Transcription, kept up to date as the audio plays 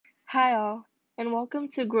Hi all, and welcome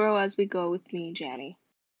to Grow As We Go with me, Janny.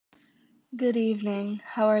 Good evening.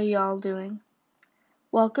 How are you all doing?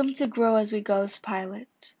 Welcome to Grow As We Go's pilot.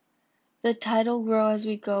 The title Grow As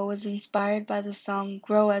We Go was inspired by the song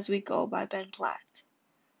Grow As We Go by Ben Platt.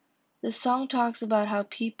 The song talks about how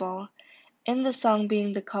people, in the song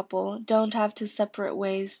being the couple, don't have to separate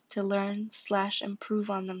ways to learn/improve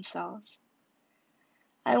on themselves.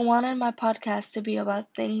 I wanted my podcast to be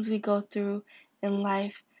about things we go through in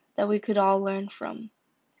life that we could all learn from.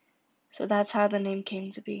 So that's how the name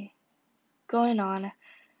came to be. Going on,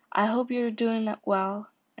 I hope you're doing well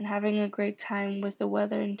and having a great time with the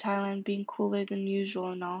weather in Thailand being cooler than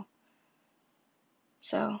usual and all.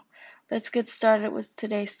 So, let's get started with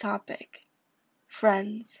today's topic,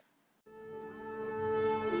 friends.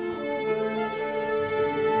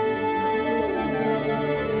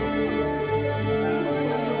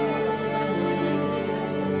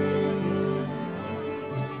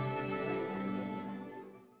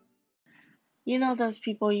 You know those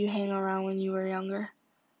people you hang around when you were younger,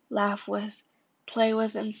 laugh with, play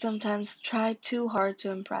with, and sometimes try too hard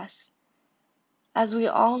to impress. As we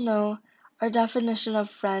all know, our definition of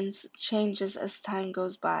friends changes as time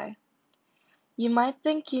goes by. You might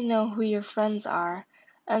think you know who your friends are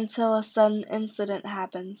until a sudden incident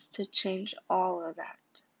happens to change all of that.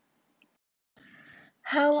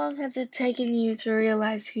 How long has it taken you to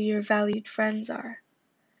realize who your valued friends are?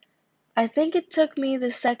 I think it took me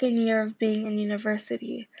the second year of being in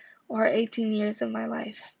university, or 18 years of my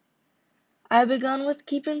life. I began with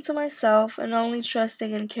keeping to myself and only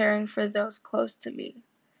trusting and caring for those close to me.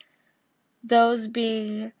 Those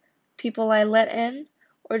being people I let in,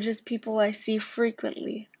 or just people I see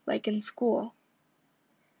frequently, like in school.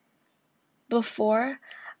 Before,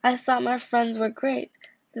 I thought my friends were great,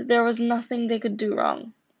 that there was nothing they could do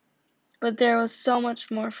wrong. But there was so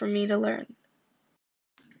much more for me to learn.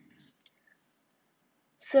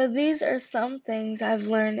 So these are some things I've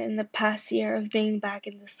learned in the past year of being back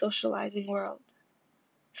in the socializing world.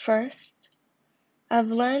 First,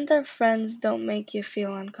 I've learned that friends don't make you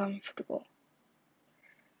feel uncomfortable.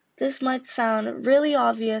 This might sound really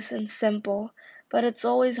obvious and simple, but it's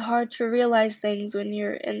always hard to realize things when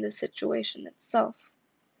you're in the situation itself.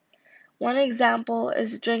 One example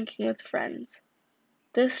is drinking with friends.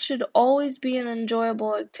 This should always be an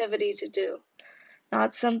enjoyable activity to do,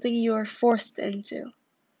 not something you are forced into.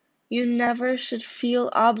 You never should feel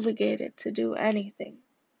obligated to do anything.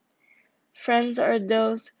 Friends are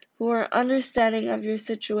those who are understanding of your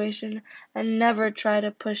situation and never try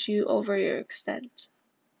to push you over your extent.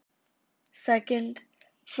 Second,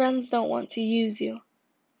 friends don't want to use you.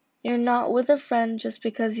 You're not with a friend just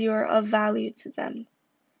because you are of value to them.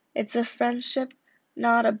 It's a friendship,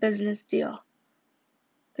 not a business deal.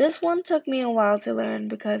 This one took me a while to learn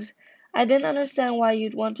because I didn't understand why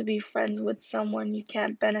you'd want to be friends with someone you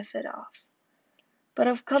can't benefit off. But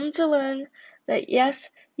I've come to learn that yes,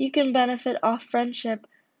 you can benefit off friendship,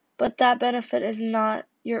 but that benefit is not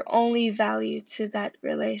your only value to that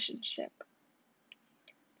relationship.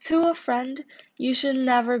 To a friend, you should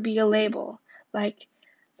never be a label, like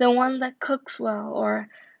the one that cooks well or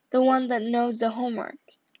the one that knows the homework.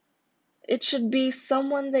 It should be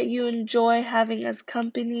someone that you enjoy having as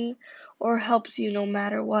company or helps you no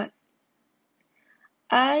matter what.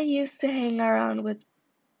 I used to hang around with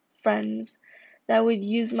friends that would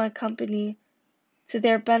use my company to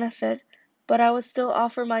their benefit, but I would still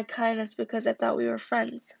offer my kindness because I thought we were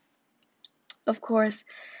friends. Of course,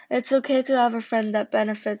 it's okay to have a friend that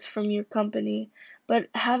benefits from your company, but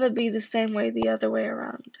have it be the same way the other way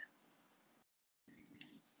around.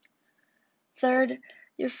 Third,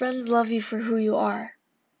 your friends love you for who you are.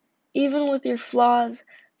 Even with your flaws,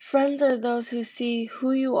 friends are those who see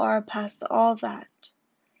who you are past all that.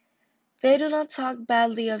 They do not talk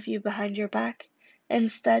badly of you behind your back.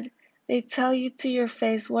 Instead, they tell you to your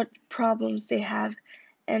face what problems they have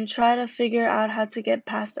and try to figure out how to get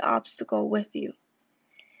past the obstacle with you.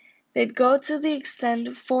 They'd go to the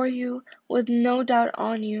extent for you with no doubt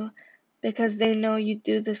on you because they know you'd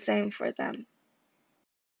do the same for them.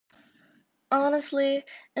 Honestly,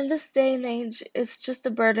 in this day and age, it's just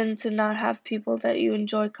a burden to not have people that you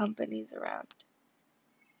enjoy companies around.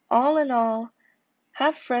 All in all,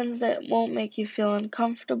 have friends that won't make you feel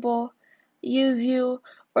uncomfortable, use you,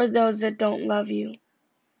 or those that don't love you.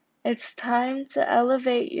 It's time to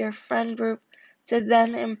elevate your friend group to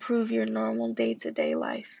then improve your normal day-to-day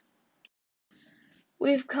life.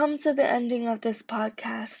 We've come to the ending of this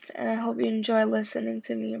podcast, and I hope you enjoy listening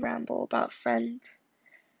to me ramble about friends.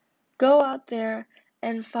 Go out there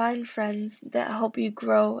and find friends that help you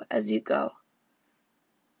grow as you go.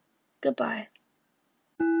 Goodbye.